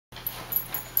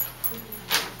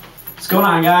What's going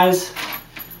on, guys?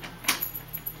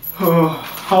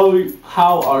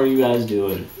 How are you guys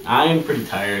doing? I am pretty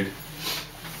tired.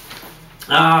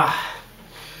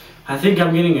 I think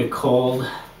I'm getting a cold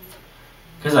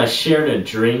because I shared a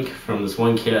drink from this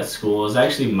one kid at school. It was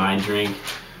actually my drink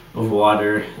of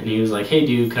water, and he was like, "Hey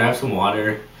dude, can I have some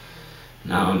water?"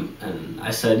 And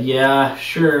I said, "Yeah,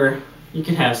 sure, you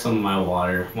can have some of my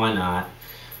water, why not?"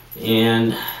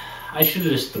 And I should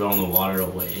have just thrown the water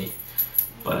away,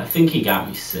 but I think he got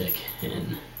me sick,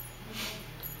 and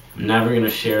I'm never going to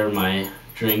share my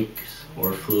drinks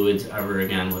or fluids ever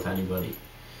again with anybody.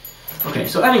 Okay,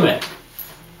 so anyway,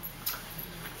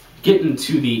 getting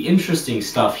to the interesting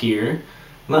stuff here,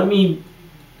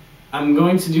 I'm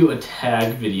going to do a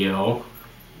tag video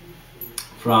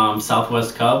from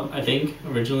Southwest Cub, I think,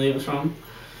 originally it was from.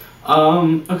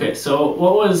 Okay, so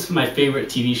what was my favorite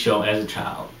TV show as a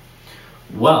child?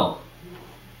 Well,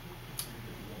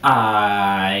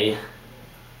 like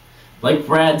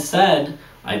Brad said,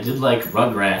 I did like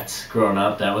Rugrats growing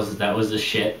up. That was the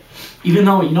shit. Even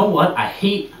though, you know what? I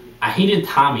hated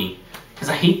Tommy, because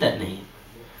I hate that name.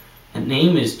 That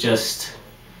name is just,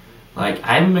 like,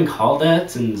 I haven't been called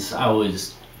that since I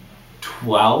was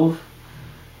 12.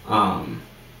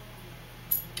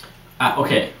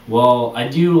 Okay, well, I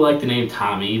do like the name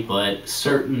Tommy, but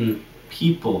certain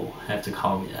people have to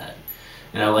call me that.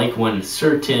 And I like when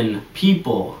certain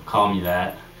people call me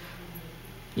that.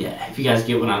 Yeah, if you guys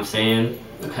get what I'm saying.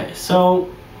 Okay, so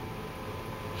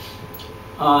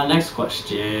next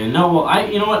question. No, well,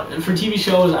 you know what? For TV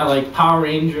shows, I like Power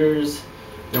Rangers.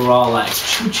 They were all like,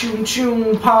 choo choo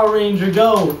choo, Power Ranger,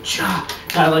 go! Cha.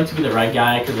 I like to be the red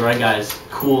guy because the red guy is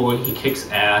cool and he kicks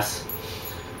ass.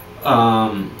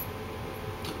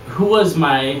 Who was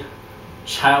my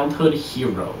childhood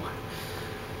hero?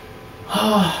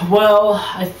 Well,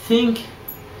 I think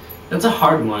that's a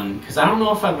hard one because I don't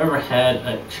know if I've ever had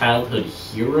a childhood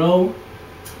hero.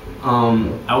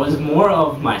 I was more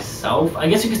of myself. I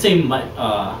guess you could say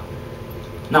not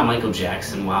Michael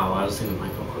Jackson. Wow, I was thinking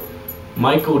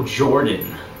Michael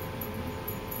Jordan.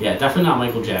 Yeah, definitely not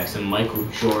Michael Jackson. Michael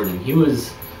Jordan.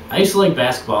 I used to like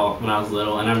basketball when I was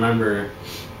little, and I remember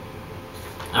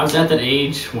I was at that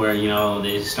age where, you know,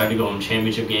 they started going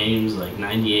championship games like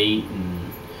 98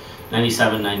 and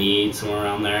 97, 98, somewhere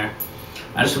around there.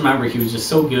 I just remember he was just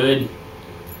so good.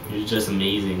 He was just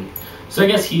amazing. So I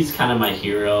guess he's kind of my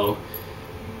hero,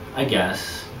 I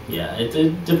guess. Yeah, it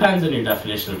depends on your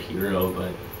definition of hero,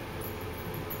 but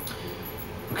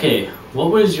okay,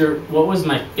 what was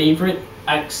my favorite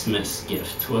Xmas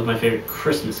gift? What was my favorite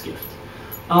Christmas gift?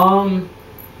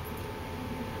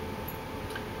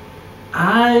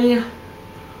 I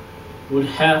would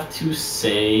have to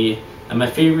say that my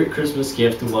favorite Christmas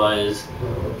gift was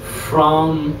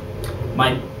from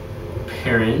my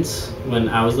parents when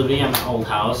I was living at my old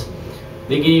house.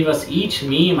 They gave us each,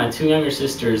 me and my two younger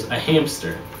sisters, a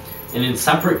hamster. And in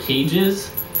separate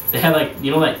cages, they had, like,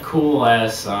 you know, that cool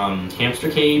ass hamster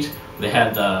cage. They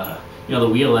had the, you know, the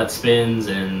wheel that spins,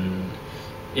 and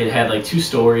it had like 2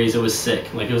 stories. It was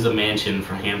sick. Like, it was a mansion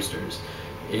for hamsters.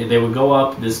 They would go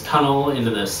up this tunnel into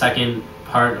the second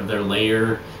part of their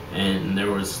lair, and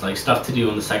there was like stuff to do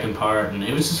in the second part, and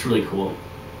it was just really cool.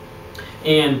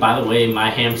 And by the way, my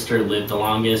hamster lived the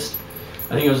longest.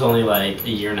 I think it was only like a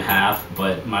year and a half,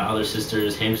 but my other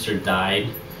sister's hamster died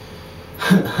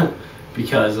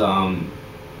because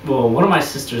well, one of my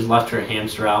sisters left her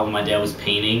hamster out when my dad was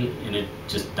painting, and it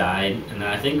just died. And then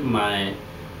I think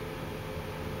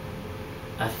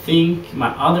my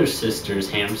other sister's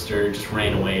hamster just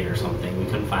ran away or something. We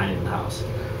couldn't find it in the house.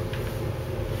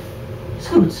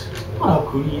 Scoots. Oh,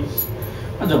 cooties.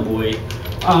 What's up, boy?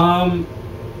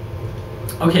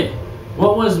 Okay.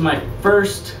 What was my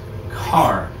first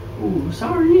car? Ooh,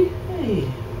 sorry. Hey.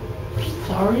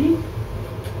 Sorry.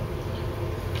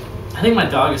 I think my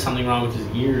dog has something wrong with his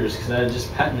ears because I was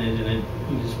just petting it and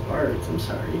he just barks. I'm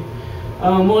sorry.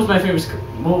 What was my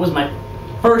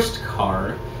first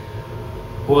car?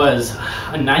 Was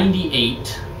a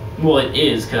 98. Well, it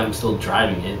is because I'm still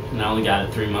driving it, and I only got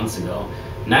it 3 months ago.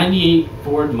 98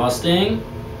 Ford Mustang.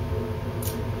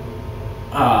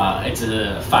 It's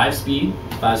a 5-speed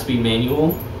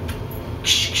manual.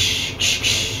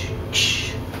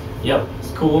 Yep,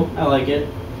 it's cool. I like it.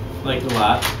 Like it a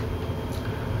lot.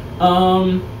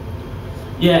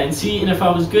 Yeah, and if I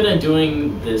was good at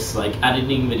doing this, like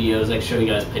editing videos, I could show you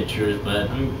guys pictures, but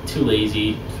I'm too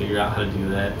lazy to figure out how to do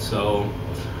that. So,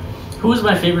 who was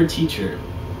my favorite teacher?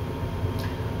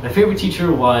 My favorite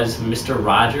teacher was Mr.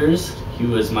 Rogers. He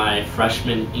was my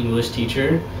freshman English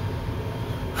teacher.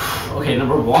 Okay,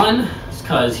 number one is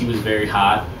because he was very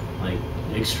hot. Like,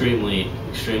 extremely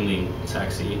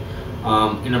sexy.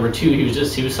 And number two, he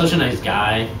was such a nice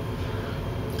guy.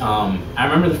 I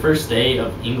remember the first day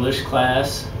of English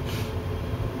class.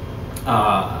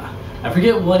 I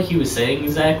forget what he was saying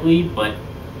exactly, but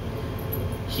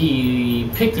he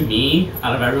picked me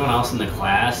out of everyone else in the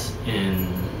class and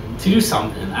to do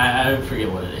something. I forget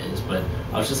what it is, but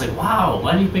I was just like, wow,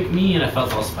 why did you pick me? And I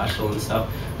felt all special and stuff.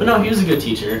 But no, he was a good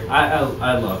teacher. I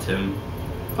loved him.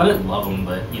 I didn't love him,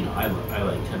 but you know, I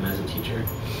liked him as a teacher.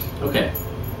 Okay.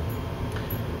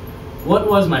 What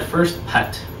was my first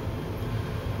pet?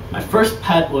 My first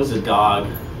pet was a dog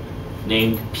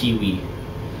named Pee-wee.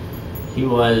 He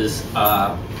was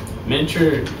a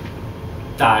miniature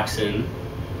dachshund,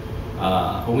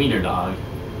 a wiener dog,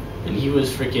 and he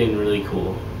was freaking really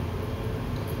cool.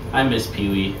 I miss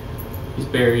Pee-wee. He's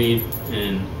buried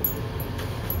in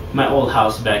my old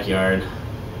house backyard.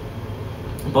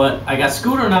 But I got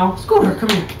Scooter now. Scooter, come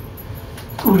here.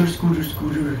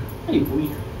 Scooter. Hey, boy.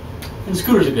 And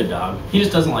Scooter's a good dog. He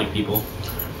just doesn't like people.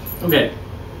 Okay.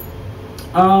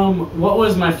 What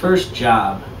was my first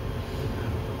job?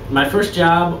 My first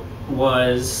job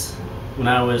was when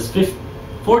I was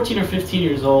 14 or 15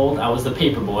 years old. I was the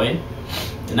paper boy,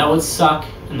 and that would suck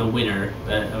in the winter.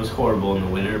 That was horrible in the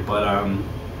winter, but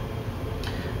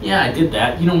yeah, I did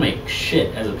that. You don't make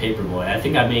shit as a paper boy. I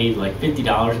think I made like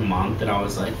 $50 a month, and I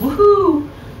was like, woohoo!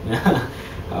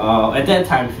 At that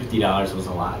time, $50 was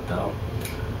a lot, though.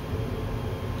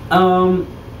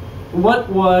 What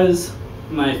was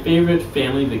my favorite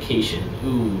family vacation?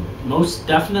 Ooh, most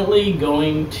definitely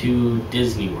going to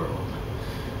Disney World.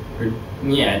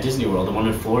 Yeah, Disney World, the one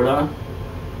in Florida.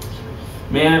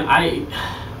 Man,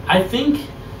 I think,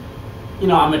 you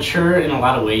know, I'm mature in a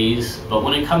lot of ways, but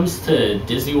when it comes to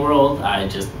Disney World, I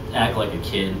just act like a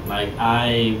kid. Like,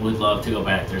 I would love to go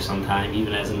back there sometime,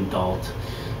 even as an adult.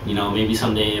 You know, maybe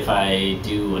someday if I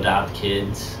do adopt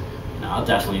kids, you know, I'll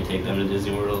definitely take them to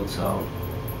Disney World, so.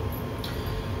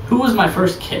 Who was my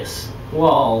first kiss?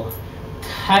 Well,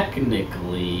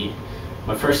 technically,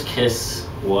 my first kiss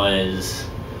was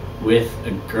with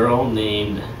a girl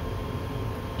named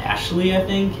Ashley, I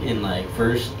think, in like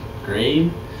first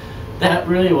grade. That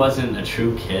really wasn't a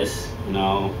true kiss, you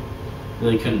know.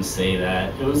 Really couldn't say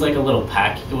that. It was like a little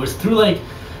pack. It was through like,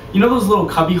 you know those little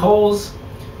cubby holes?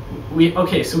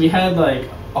 So we had like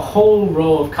a whole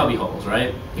row of cubby holes,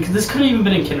 right? Because this couldn't even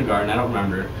been in kindergarten, I don't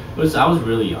remember. I was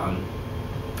really young.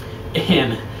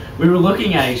 And we were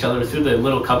looking at each other through the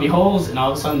little cubby holes, and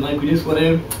all of a sudden, like, we just went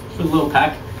in for the little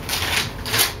peck.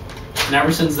 And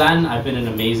ever since then, I've been an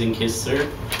amazing kisser.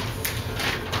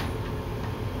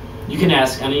 You can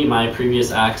ask any of my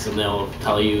previous acts, and they'll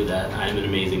tell you that I'm an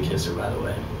amazing kisser, by the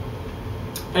way.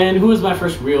 And who was my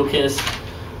first real kiss?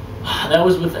 That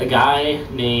was with a guy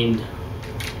named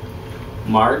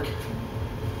Mark,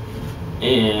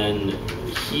 and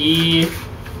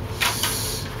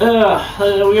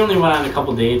we only went on a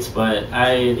couple dates, but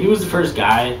he was the first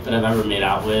guy that I've ever made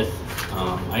out with.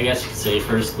 I guess you could say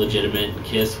first legitimate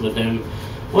kiss with him.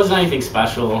 Wasn't anything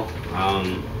special. I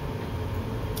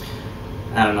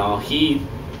don't know.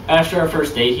 After our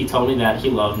first date, he told me that he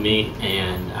loved me,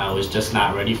 and I was just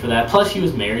not ready for that. Plus, he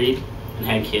was married and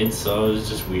had kids, so it was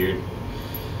just weird.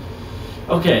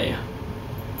 Okay.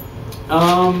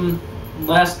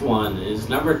 Last one is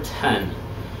number 10.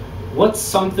 What's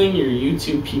something your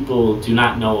YouTube people do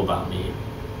not know about me?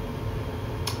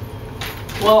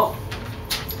 Well,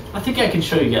 I think I can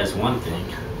show you guys one thing.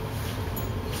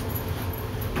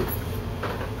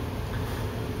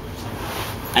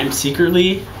 I'm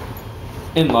secretly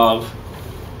in love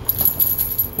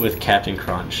with Captain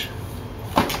Crunch.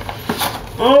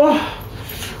 Oh,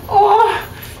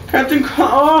 Captain Crunch.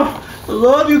 Oh, I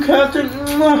love you, Captain.